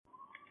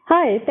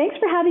Hi, thanks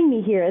for having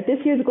me here at this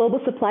year's Global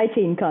Supply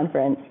Chain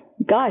Conference.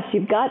 Gosh,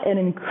 you've got an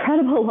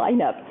incredible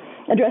lineup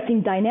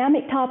addressing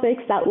dynamic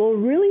topics that will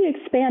really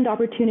expand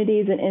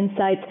opportunities and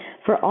insights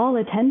for all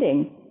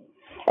attending.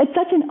 It's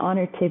such an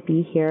honor to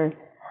be here.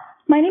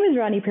 My name is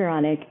Ronnie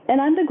Pironic, and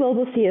I'm the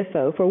Global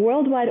CFO for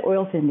Worldwide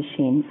Oilfield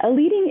Machine, a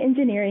leading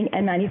engineering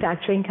and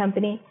manufacturing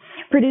company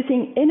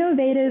producing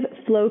innovative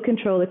flow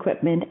control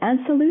equipment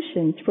and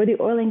solutions for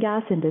the oil and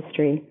gas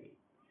industry.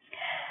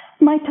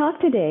 My talk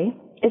today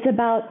is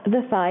about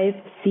the 5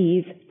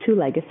 C's to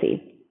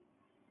legacy.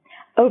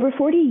 Over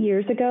 40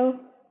 years ago,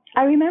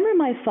 I remember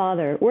my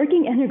father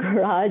working in a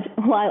garage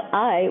while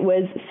I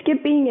was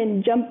skipping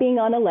and jumping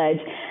on a ledge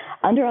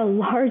under a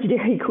large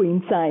Dairy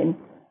Queen sign.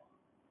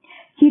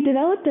 He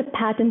developed a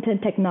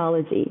patented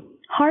technology,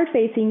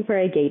 hard-facing for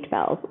a gate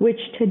valve, which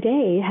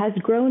today has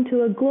grown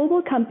to a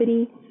global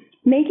company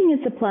making and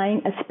supplying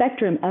a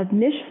spectrum of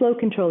niche flow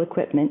control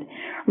equipment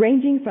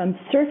ranging from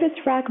surface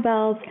frac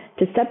valves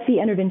to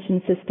subsea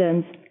intervention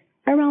systems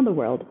around the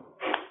world.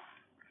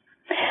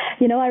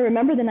 You know, I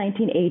remember the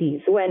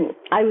 1980s when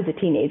I was a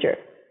teenager.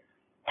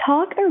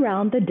 Talk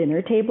around the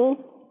dinner table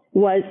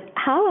was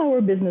how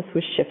our business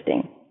was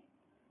shifting.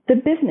 The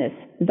business,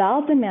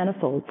 valves and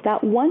manifolds,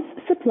 that once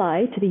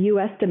supplied to the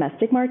U.S.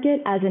 domestic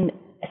market as a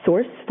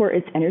source for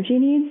its energy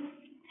needs,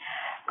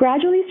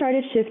 gradually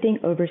started shifting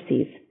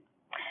overseas.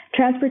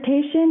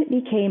 Transportation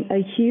became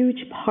a huge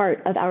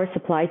part of our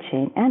supply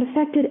chain and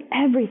affected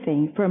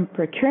everything from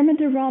procurement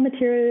of raw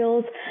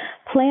materials,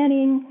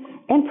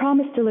 planning, and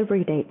promised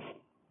delivery dates.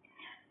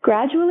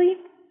 Gradually,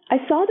 I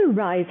saw the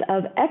rise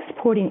of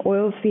exporting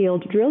oil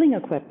field drilling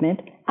equipment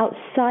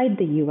outside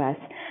the U.S.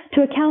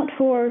 to account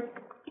for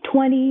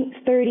 20,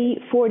 30,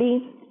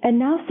 40, and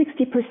now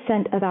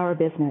 60% of our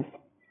business.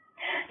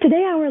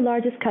 Today, our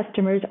largest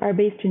customers are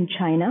based in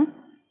China,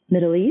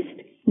 Middle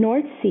East,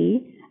 North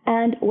Sea,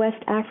 and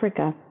West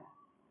Africa.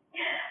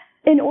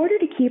 In order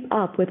to keep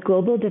up with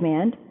global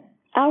demand,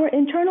 our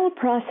internal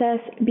process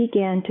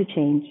began to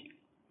change.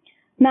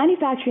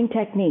 Manufacturing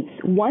techniques,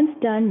 once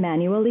done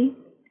manually,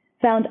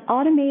 found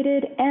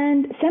automated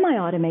and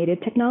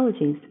semi-automated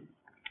technologies.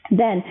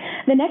 Then,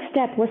 the next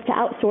step was to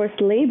outsource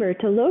labor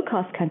to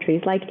low-cost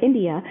countries like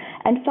India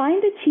and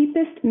find the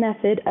cheapest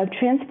method of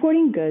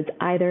transporting goods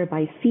either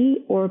by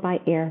sea or by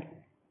air.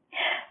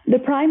 The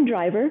prime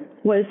driver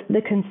was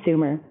the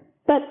consumer.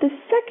 But the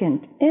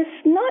second, if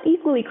not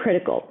equally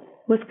critical,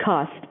 was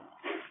cost.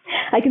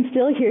 I can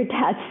still hear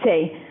Dad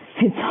say,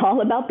 "It's all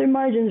about the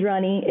margins,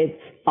 Ronnie.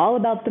 It's all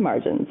about the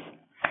margins."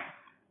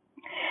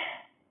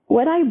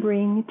 What I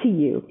bring to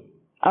you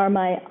are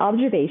my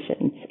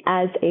observations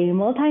as a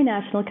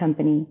multinational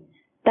company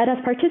that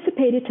has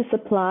participated to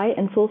supply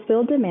and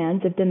fulfill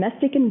demands of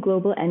domestic and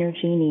global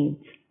energy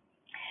needs.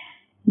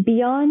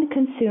 Beyond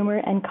consumer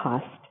and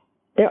cost,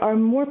 there are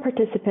more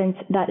participants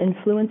that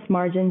influence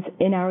margins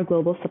in our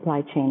global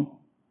supply chain.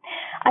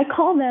 I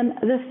call them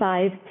the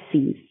 5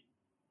 C's.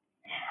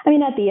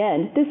 At the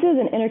end, this is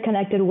an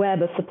interconnected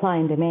web of supply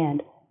and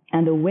demand,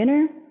 and the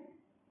winner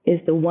is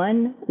the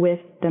one with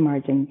the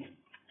margins.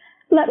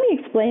 Let me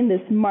explain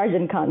this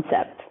margin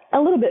concept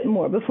a little bit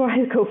more before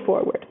I go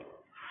forward.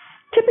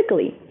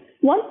 Typically,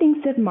 one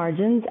thinks of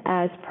margins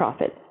as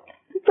profit.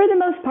 For the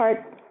most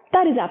part,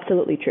 that is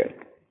absolutely true.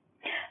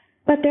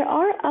 But there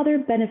are other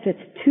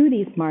benefits to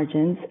these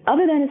margins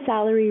other than a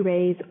salary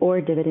raise or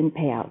dividend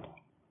payout.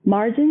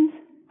 Margins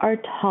are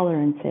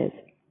tolerances.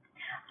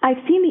 I've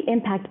seen the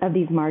impact of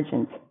these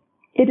margins.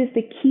 It is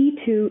the key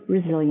to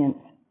resilience.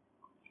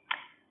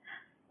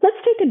 Let's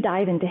take a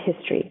dive into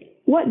history.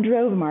 What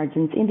drove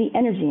margins in the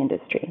energy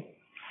industry?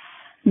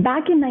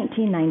 Back in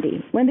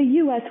 1990, when the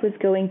U.S. was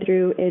going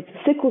through its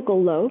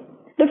cyclical low,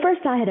 the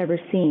first I had ever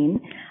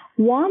seen,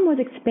 WOM was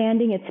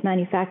expanding its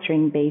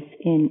manufacturing base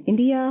in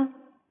India,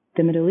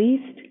 the Middle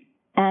East,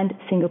 and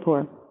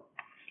Singapore.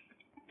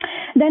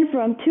 Then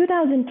from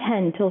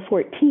 2010 till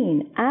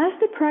 14, as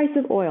the price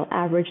of oil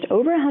averaged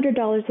over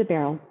 $100 a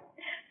barrel,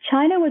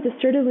 China was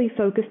assertively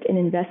focused in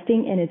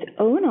investing in its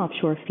own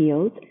offshore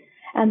fields,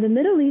 and the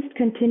Middle East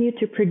continued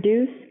to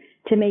produce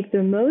to make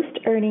the most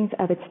earnings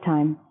of its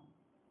time.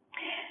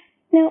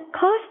 Now,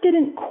 cost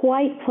didn't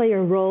quite play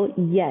a role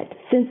yet,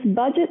 since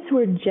budgets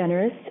were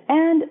generous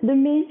and the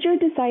major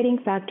deciding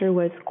factor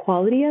was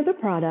quality of the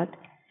product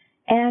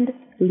and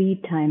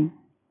lead time.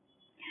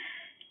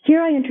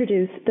 Here I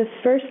introduce the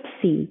first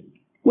C,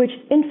 which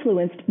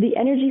influenced the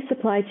energy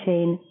supply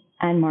chain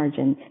and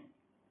margins: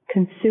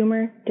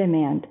 consumer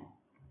demand.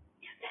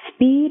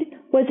 Speed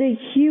was a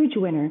huge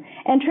winner,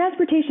 and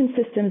transportation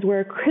systems were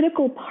a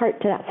critical part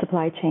to that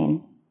supply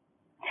chain.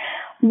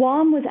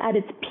 WOM was at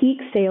its peak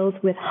sales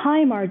with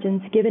high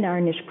margins given our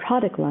niche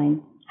product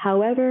line.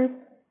 However,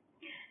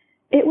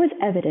 it was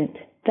evident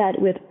that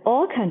with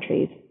all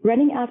countries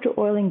running after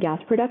oil and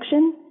gas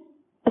production,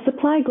 a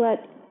supply glut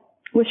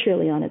was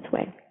surely on its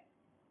way.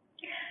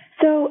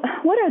 So,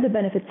 what are the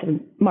benefits of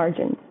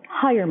margins,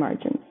 higher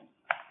margins?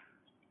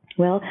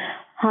 Well,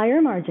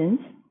 higher margins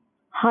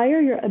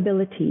higher your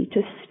ability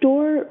to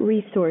store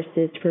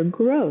resources for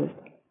growth,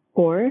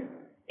 or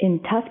in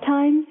tough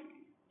times,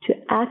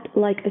 act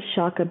like a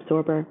shock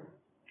absorber.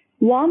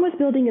 WOM was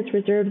building its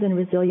reserves and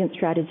resilience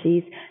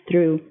strategies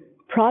through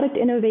product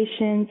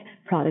innovations,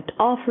 product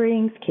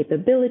offerings,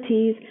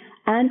 capabilities,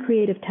 and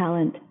creative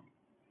talent.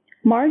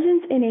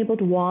 Margins enabled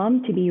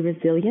WOM to be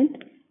resilient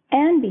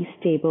and be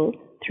stable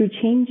through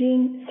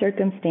changing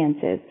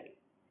circumstances.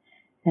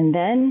 And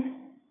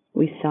then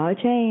we saw a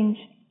change,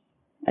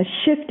 a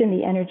shift in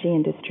the energy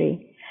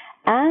industry,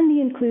 and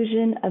the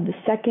inclusion of the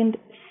second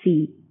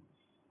C,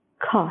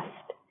 cost,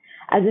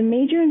 as a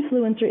major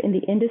influencer in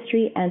the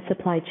industry and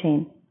supply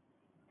chain.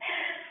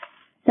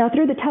 Now,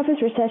 through the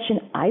toughest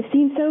recession I've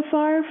seen so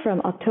far,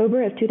 from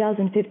October of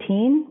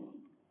 2015,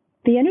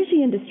 the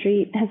energy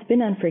industry has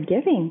been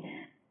unforgiving.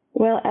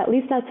 Well, at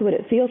least that's what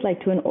it feels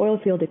like to an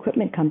oilfield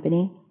equipment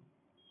company.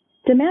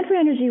 Demand for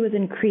energy was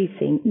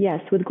increasing,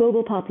 yes, with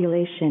global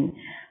population,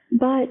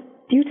 but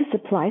due to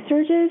supply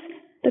surges,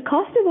 the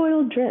cost of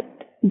oil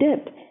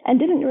dipped and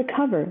didn't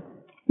recover,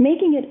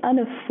 making it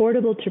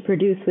unaffordable to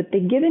produce with the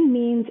given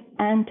means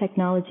and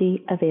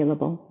technology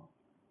available.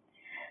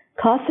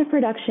 Costs of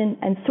production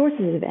and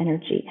sources of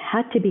energy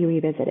had to be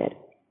revisited.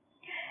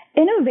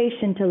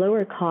 Innovation to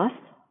lower costs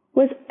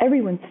was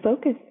everyone's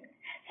focus.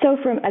 So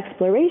from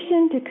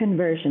exploration to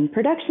conversion,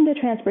 production to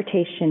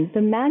transportation,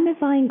 the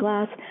magnifying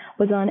glass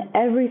was on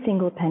every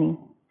single penny.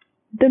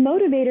 The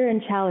motivator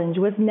and challenge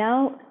was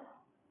now,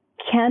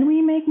 can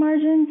we make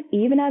margins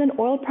even at an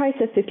oil price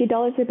of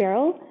 $50 a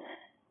barrel?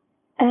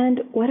 And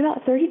what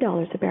about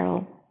 $30 a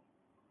barrel?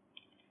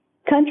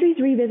 Countries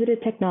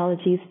revisited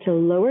technologies to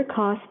lower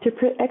costs to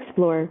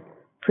explore,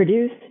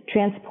 produce,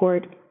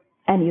 transport,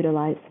 and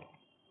utilize.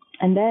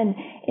 And then,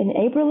 in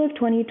April of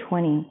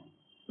 2020,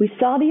 we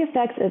saw the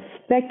effects of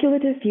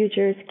speculative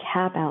futures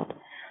cap out,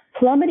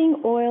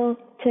 plummeting oil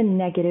to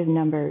negative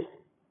numbers.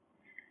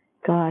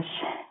 Gosh,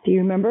 do you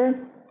remember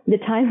the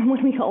time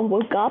when we all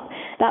woke up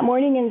that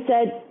morning and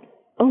said,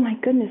 oh my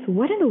goodness,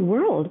 what in the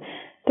world?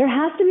 There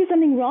has to be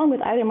something wrong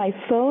with either my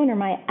phone or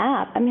my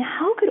app. I mean,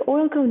 how could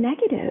oil go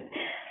negative?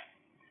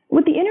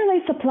 With the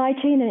interlaced supply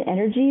chain and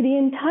energy, the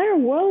entire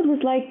world was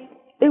like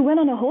it went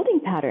on a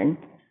holding pattern.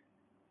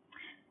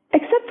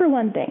 Except for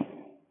one thing,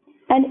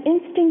 an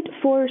instinct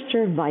for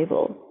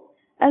survival.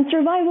 And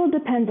survival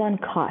depends on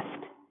cost.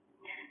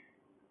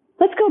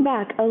 Let's go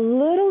back a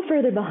little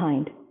further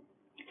behind.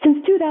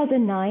 Since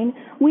 2009,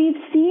 we've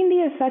seen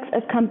the effects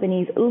of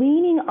companies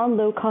leaning on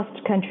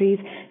low-cost countries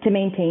to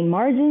maintain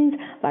margins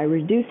by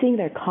reducing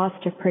their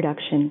cost of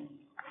production.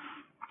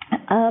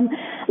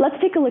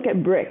 Let's take a look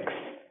at BRICS.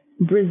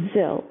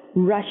 Brazil,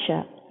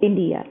 Russia,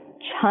 India,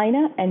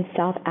 China, and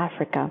South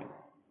Africa.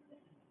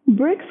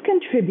 BRICS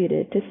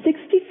contributed to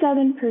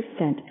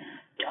 67%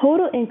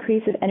 total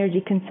increase of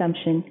energy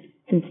consumption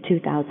since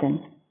 2000.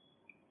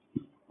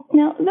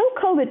 Now, though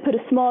COVID put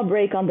a small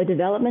brake on the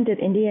development of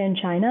India and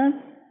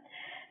China,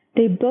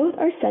 they both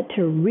are set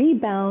to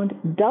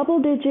rebound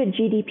double-digit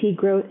GDP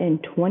growth in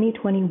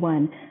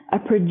 2021, a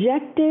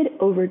projected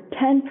over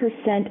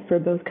 10% for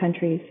both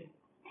countries.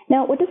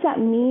 Now, what does that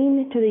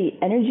mean to the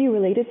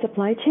energy-related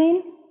supply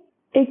chain?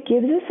 It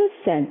gives us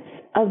a sense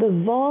of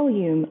the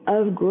volume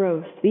of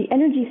growth the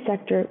energy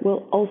sector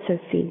will also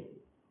see.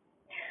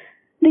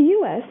 The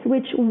U.S.,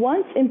 which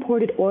once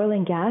imported oil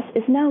and gas,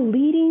 is now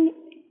leading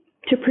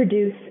to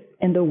produce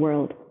in the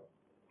world.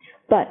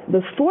 But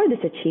before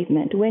this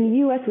achievement, when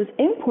U.S. was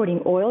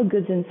importing oil,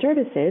 goods, and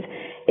services,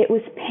 it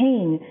was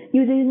paying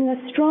using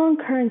a strong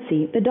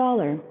currency, the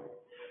dollar.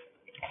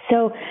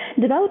 So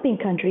developing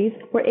countries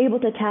were able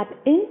to tap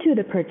into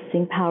the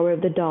purchasing power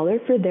of the dollar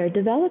for their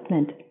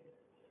development.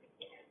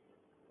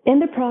 In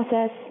the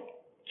process,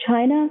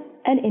 China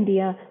and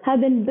India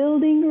have been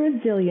building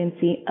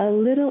resiliency a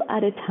little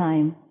at a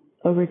time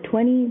over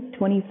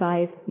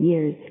 20-25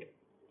 years.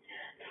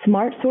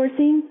 Smart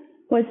sourcing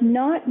was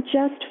not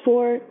just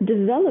for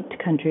developed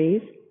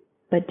countries,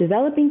 but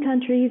developing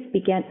countries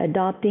began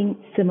adopting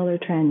similar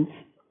trends.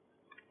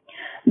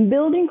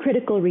 Building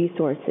critical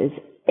resources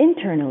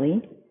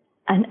internally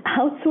and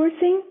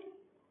outsourcing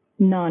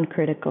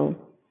non-critical.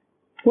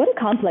 What a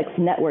complex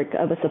network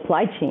of a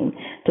supply chain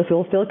to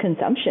fulfill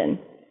consumption.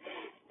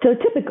 So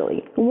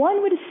typically,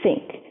 one would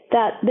think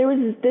that there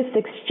was this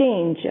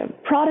exchange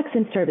of products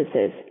and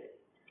services,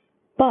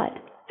 but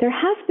there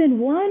has been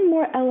one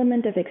more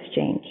element of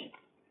exchange,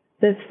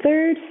 the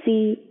third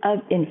C of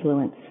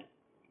influence,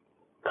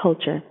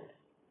 culture.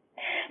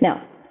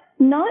 Now,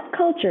 not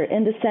culture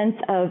in the sense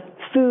of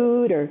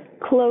food or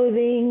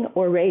clothing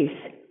or race,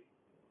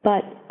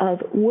 but of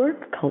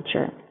work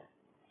culture.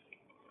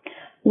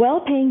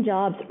 Well-paying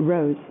jobs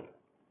rose,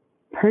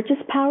 purchase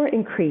power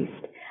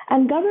increased,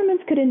 and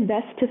governments could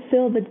invest to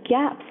fill the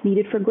gaps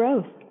needed for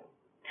growth.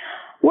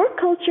 Work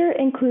culture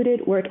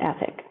included work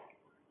ethic,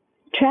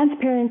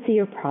 transparency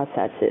of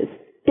processes,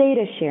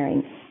 data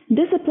sharing,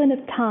 discipline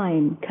of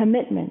time,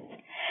 commitment.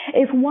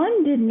 If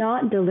one did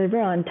not deliver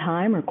on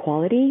time or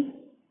quality,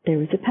 there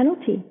was a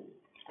penalty,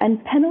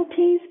 and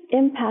penalties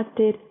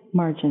impacted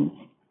margins.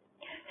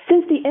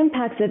 Since the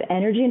impacts of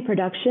energy and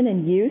production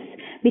and use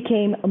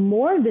became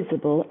more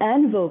visible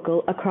and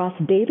vocal across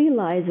daily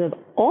lives of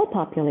all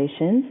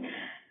populations,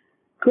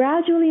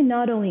 Gradually,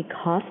 not only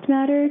cost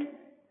mattered,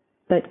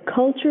 but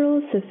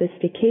cultural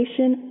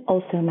sophistication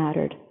also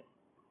mattered.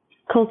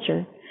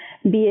 Culture,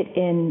 be it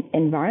in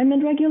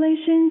environment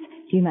regulations,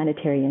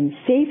 humanitarian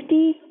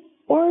safety,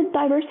 or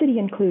diversity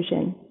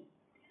inclusion.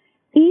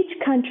 Each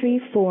country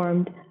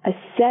formed a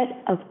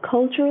set of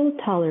cultural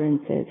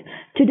tolerances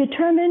to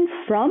determine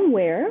from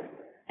where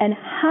and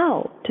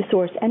how to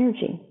source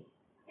energy.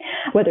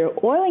 Whether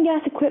oil and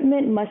gas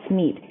equipment must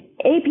meet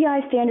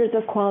API standards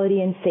of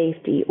quality and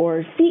safety,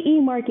 or CE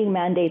marking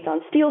mandates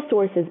on steel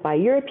sources by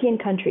European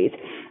countries,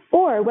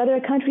 or whether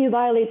a country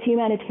violates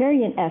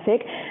humanitarian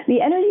ethic,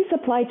 the energy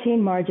supply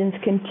chain margins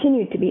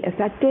continue to be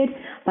affected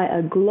by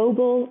a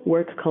global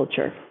work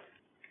culture.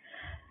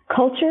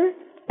 Culture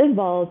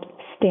evolved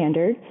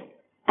standards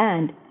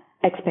and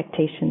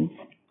expectations.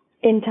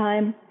 In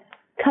time,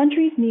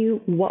 countries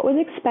knew what was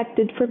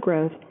expected for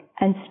growth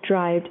and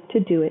strived to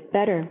do it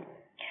better.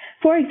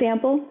 For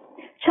example,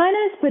 China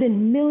has put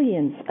in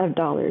millions of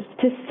dollars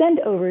to send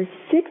over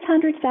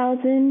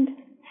 600,000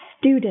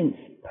 students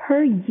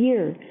per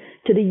year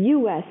to the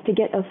U.S. to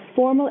get a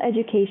formal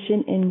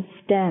education in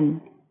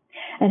STEM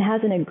and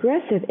has an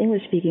aggressive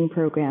English-speaking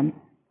program.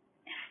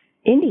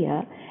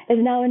 India is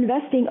now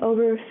investing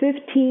over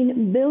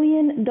 $15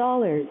 billion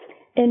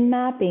in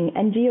mapping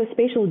and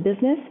geospatial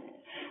business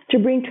to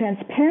bring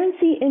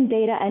transparency in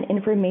data and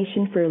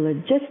information for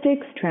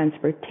logistics,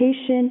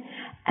 transportation,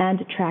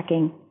 and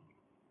tracking.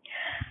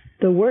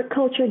 The work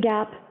culture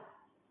gap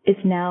is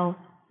now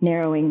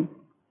narrowing.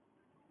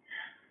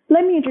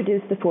 Let me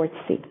introduce the fourth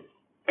C,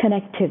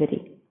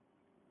 connectivity.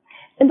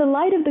 In the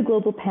light of the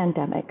global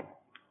pandemic,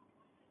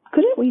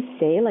 couldn't we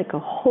say like a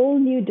whole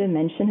new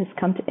dimension has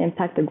come to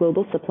impact the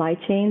global supply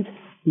chains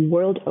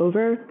world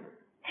over?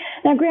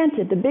 Now,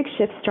 granted, the big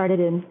shift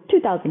started in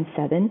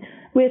 2007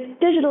 with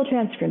digital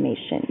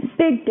transformation,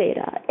 big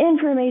data,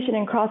 information,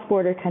 and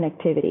cross-border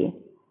connectivity.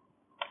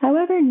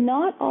 However,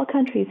 not all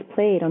countries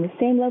played on the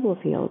same level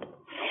field.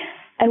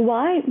 And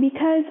why?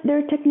 Because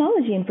their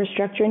technology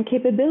infrastructure and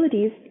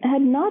capabilities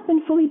had not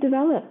been fully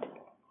developed.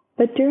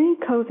 But during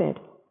COVID,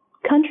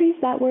 countries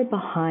that were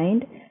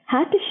behind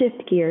had to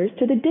shift gears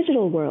to the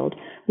digital world,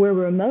 where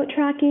remote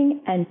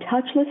tracking and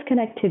touchless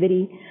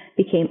connectivity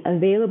became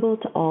available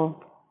to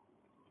all.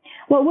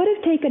 What would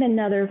have taken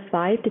another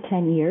 5 to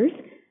 10 years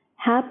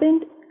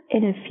happened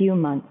in a few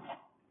months.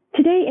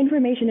 Today,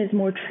 information is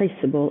more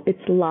traceable, it's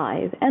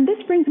live, and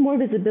this brings more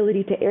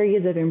visibility to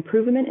areas of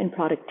improvement in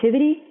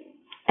productivity,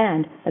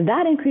 and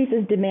that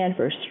increases demand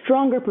for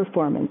stronger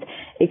performance,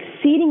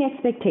 exceeding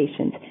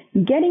expectations,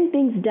 getting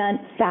things done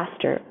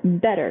faster,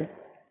 better,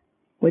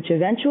 which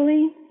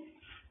eventually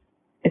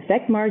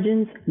affect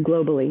margins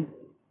globally.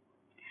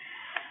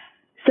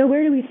 So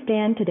where do we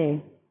stand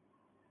today?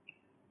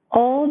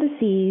 All the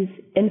C's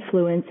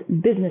influence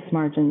business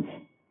margins.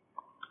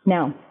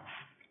 Now,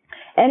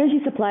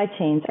 energy supply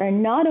chains are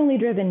not only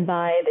driven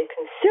by the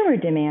consumer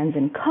demands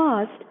and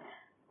cost,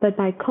 but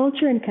by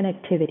culture and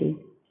connectivity.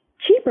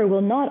 Cheaper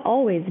will not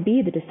always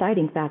be the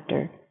deciding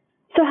factor.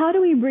 So how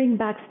do we bring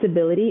back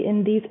stability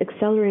in these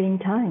accelerating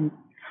times,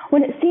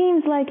 when it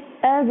seems like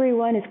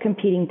everyone is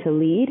competing to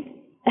lead,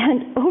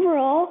 and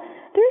overall,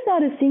 there's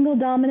not a single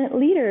dominant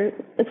leader?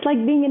 It's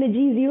like being in a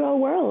G0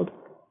 world.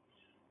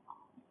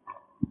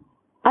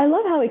 I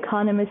love how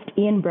economist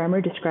Ian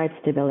Bremmer describes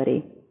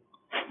stability.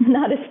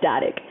 Not as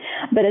static,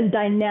 but as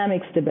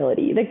dynamic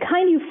stability, the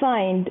kind you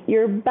find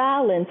your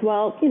balance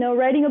while,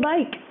 riding a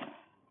bike.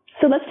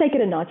 So let's take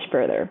it a notch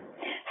further.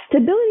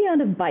 Stability on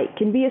a bike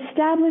can be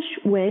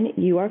established when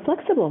you are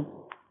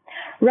flexible.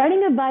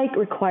 Riding a bike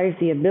requires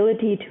the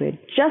ability to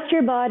adjust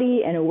your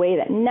body in a way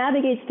that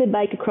navigates the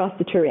bike across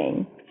the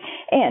terrain.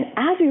 And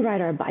as we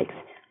ride our bikes,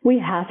 we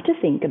have to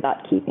think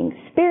about keeping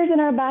spares in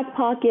our back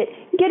pocket,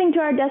 getting to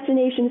our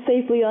destination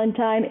safely on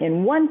time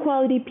in one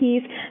quality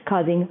piece,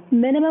 causing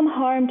minimum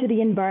harm to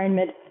the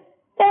environment,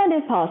 and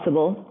if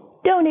possible,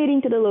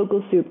 donating to the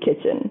local soup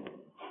kitchen.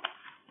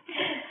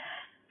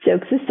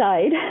 Jokes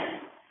aside,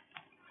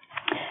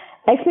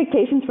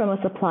 expectations from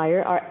a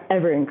supplier are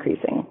ever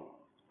increasing.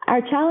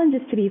 Our challenge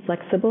is to be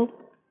flexible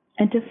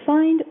and to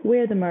find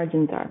where the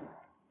margins are.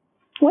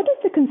 What does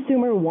the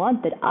consumer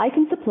want that I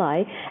can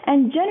supply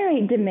and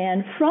generate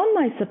demand from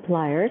my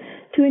supplier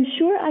to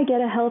ensure I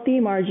get a healthy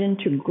margin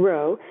to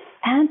grow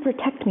and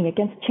protect me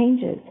against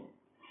changes?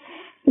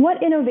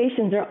 What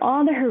innovations are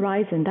on the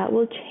horizon that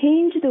will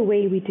change the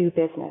way we do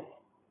business?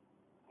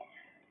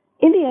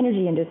 In the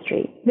energy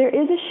industry, there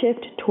is a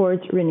shift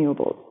towards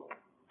renewables.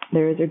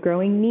 There is a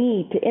growing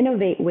need to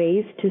innovate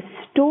ways to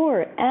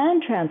store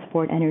and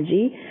transport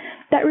energy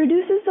that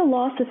reduces the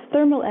loss of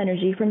thermal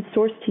energy from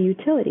source to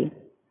utility.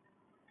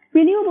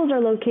 Renewables are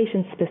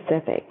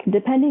location-specific,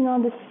 depending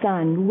on the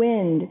sun,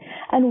 wind,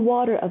 and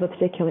water of a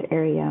particular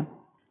area.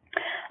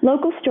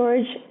 Local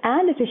storage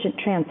and efficient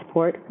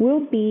transport will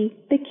be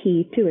the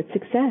key to its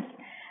success.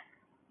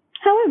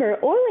 However,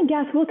 oil and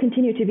gas will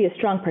continue to be a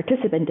strong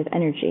participant of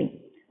energy.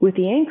 With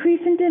the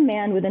increase in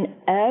demand with an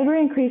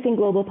ever-increasing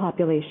global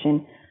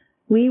population,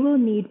 we will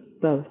need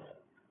both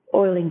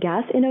oil and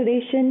gas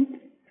innovation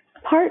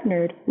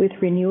partnered with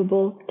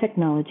renewable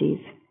technologies.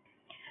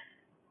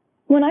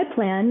 When I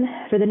plan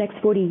for the next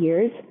 40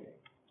 years,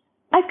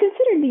 I've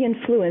considered the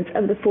influence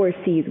of the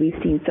 4Cs we've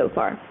seen so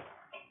far.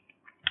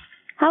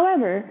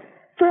 However,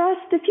 for us,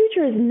 the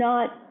future is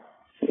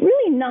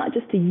really not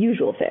just a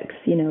usual fix,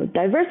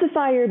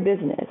 diversify your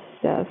business,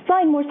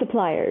 find more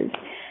suppliers.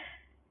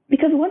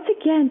 Because once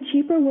again,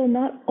 cheaper will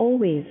not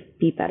always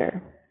be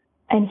better.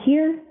 And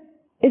here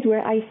is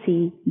where I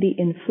see the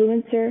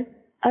influencer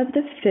of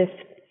the 5th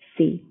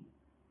C,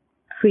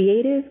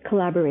 creative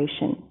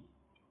collaboration.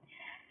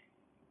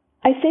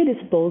 I say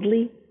this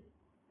boldly,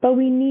 but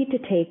we need to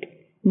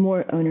take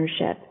more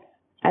ownership.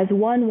 As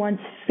one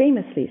once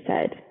famously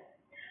said,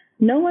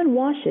 no one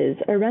washes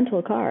a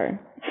rental car.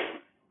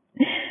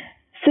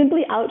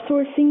 Simply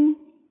outsourcing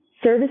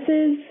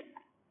services,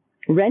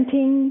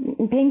 renting,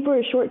 and paying for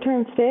a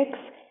short-term fix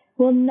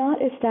will not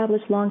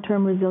establish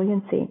long-term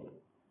resiliency.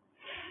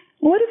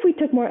 What if we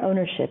took more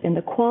ownership in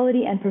the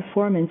quality and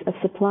performance of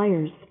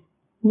suppliers?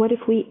 What if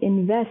we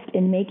invest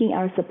in making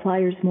our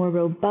suppliers more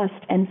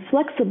robust and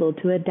flexible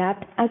to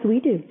adapt as we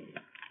do?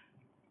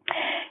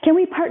 Can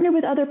we partner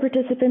with other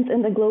participants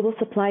in the global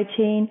supply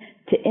chain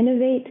to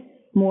innovate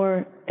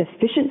more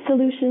efficient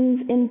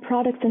solutions in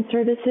products and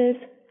services?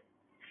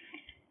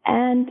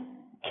 And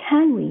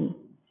can we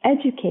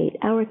educate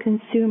our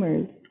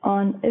consumers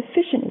on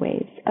efficient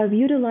ways of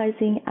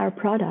utilizing our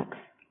products?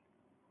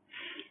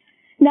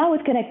 Now,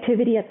 with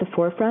connectivity at the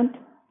forefront,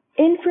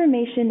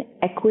 information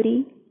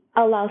equity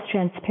allows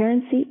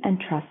transparency and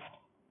trust.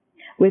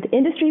 With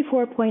Industry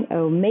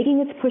 4.0 making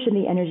its push in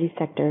the energy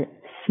sector,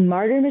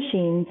 smarter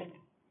machines,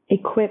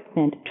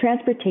 equipment,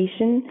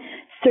 transportation,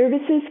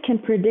 services can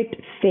predict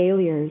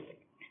failures,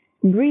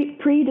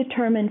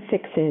 predetermine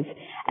fixes,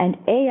 and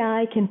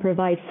AI can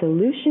provide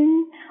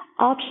solution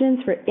options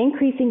for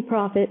increasing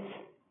profits,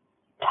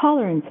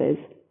 tolerances,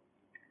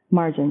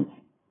 margins.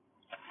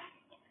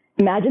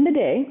 Imagine the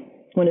day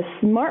when a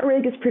smart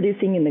rig is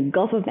producing in the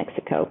Gulf of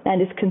Mexico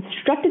and is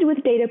constructed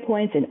with data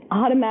points and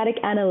automatic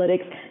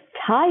analytics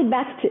tied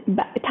back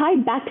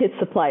to its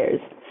suppliers.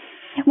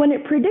 When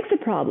it predicts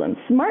a problem,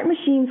 smart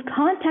machines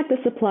contact the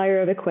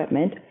supplier of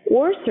equipment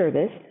or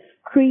service,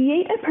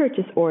 create a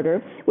purchase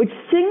order, which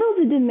signals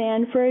a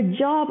demand for a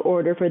job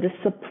order for the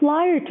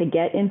supplier to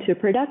get into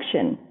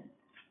production.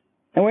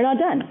 And we're not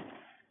done.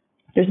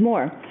 There's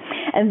more.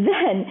 And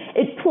then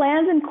it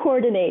plans and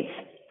coordinates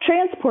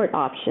transport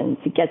options.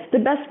 It gets the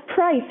best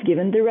price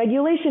given the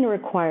regulation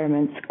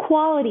requirements,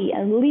 quality,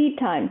 and lead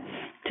time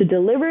to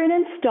deliver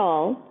and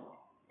install,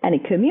 and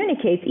it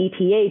communicates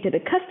ETA to the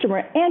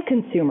customer and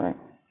consumer,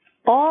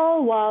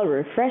 all while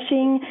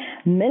refreshing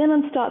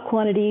minimum stock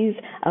quantities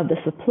of the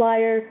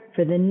supplier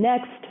for the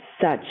next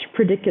such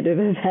predictive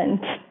event.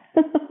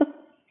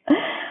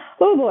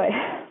 Oh boy.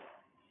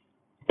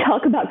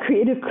 Talk about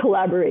creative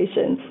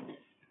collaborations.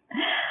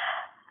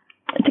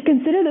 To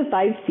consider the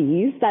 5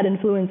 Cs that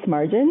influence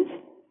margins,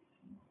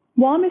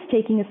 WOM is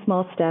taking a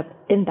small step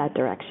in that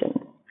direction.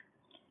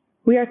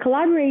 We are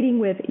collaborating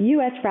with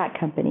U.S. frac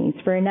companies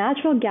for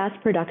natural gas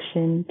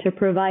production to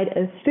provide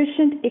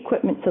efficient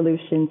equipment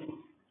solutions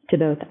to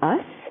both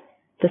us,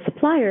 the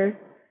supplier,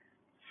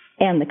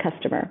 and the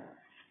customer.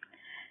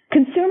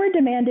 Consumer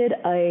demanded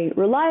a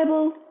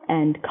reliable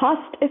and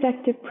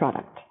cost-effective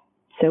product,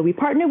 so we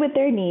partnered with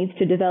their needs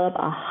to develop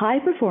a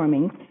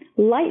high-performing,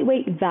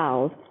 lightweight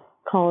valve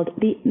called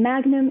the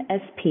Magnum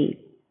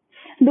SP.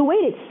 The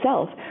weight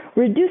itself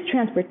reduced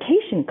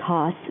transportation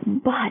costs,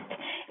 but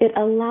it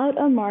allowed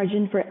a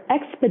margin for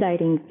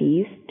expediting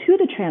fees to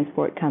the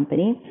transport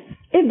company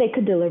if they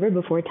could deliver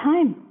before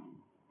time.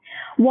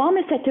 WOM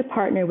is set to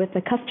partner with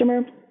the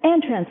customer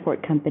and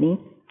transport company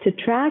to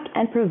track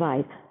and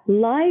provide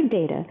live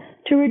data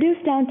to reduce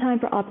downtime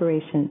for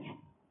operations.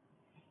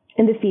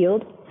 In the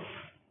field,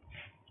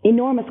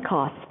 enormous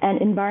costs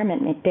and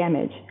environment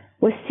damage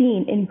was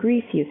seen in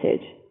grease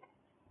usage.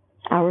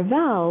 Our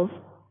valve,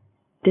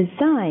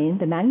 designed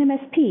the Magnum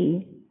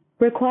SP,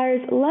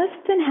 requires less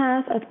than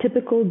half of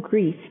typical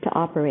grease to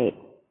operate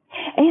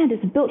and is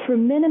built for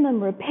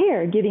minimum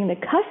repair, giving the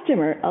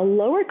customer a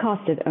lower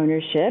cost of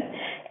ownership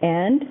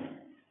and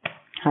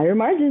higher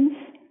margins.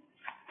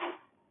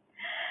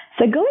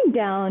 So going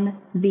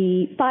down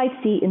the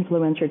 5C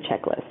influencer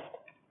checklist.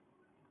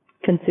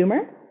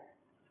 Consumer?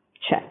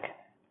 Check.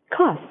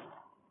 Cost?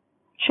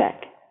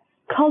 Check.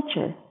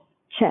 Culture?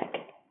 Check.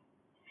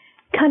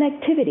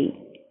 Connectivity?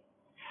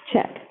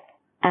 Check.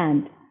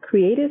 And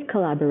creative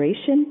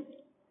collaboration?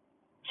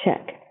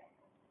 Check.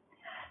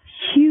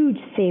 Huge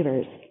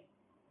savers,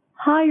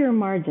 higher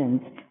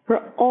margins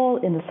for all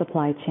in the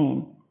supply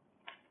chain.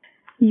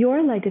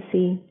 Your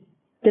legacy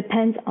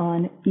depends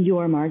on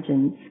your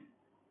margins.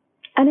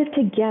 And if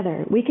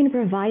together we can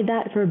provide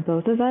that for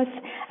both of us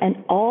and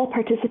all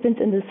participants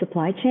in the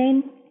supply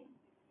chain,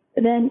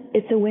 then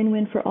it's a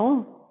win-win for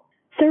all.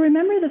 So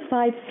remember the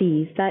 5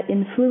 C's that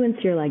influence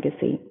your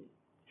legacy,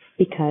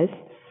 because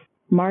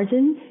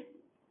margins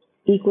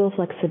equal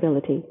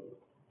flexibility.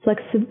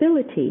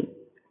 Flexibility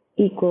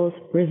equals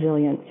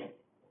resilience.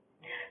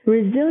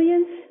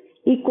 Resilience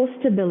equals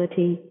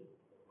stability.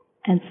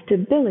 and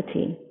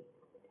stability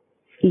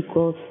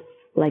equals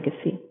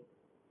legacy.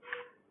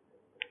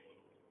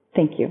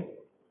 Thank you.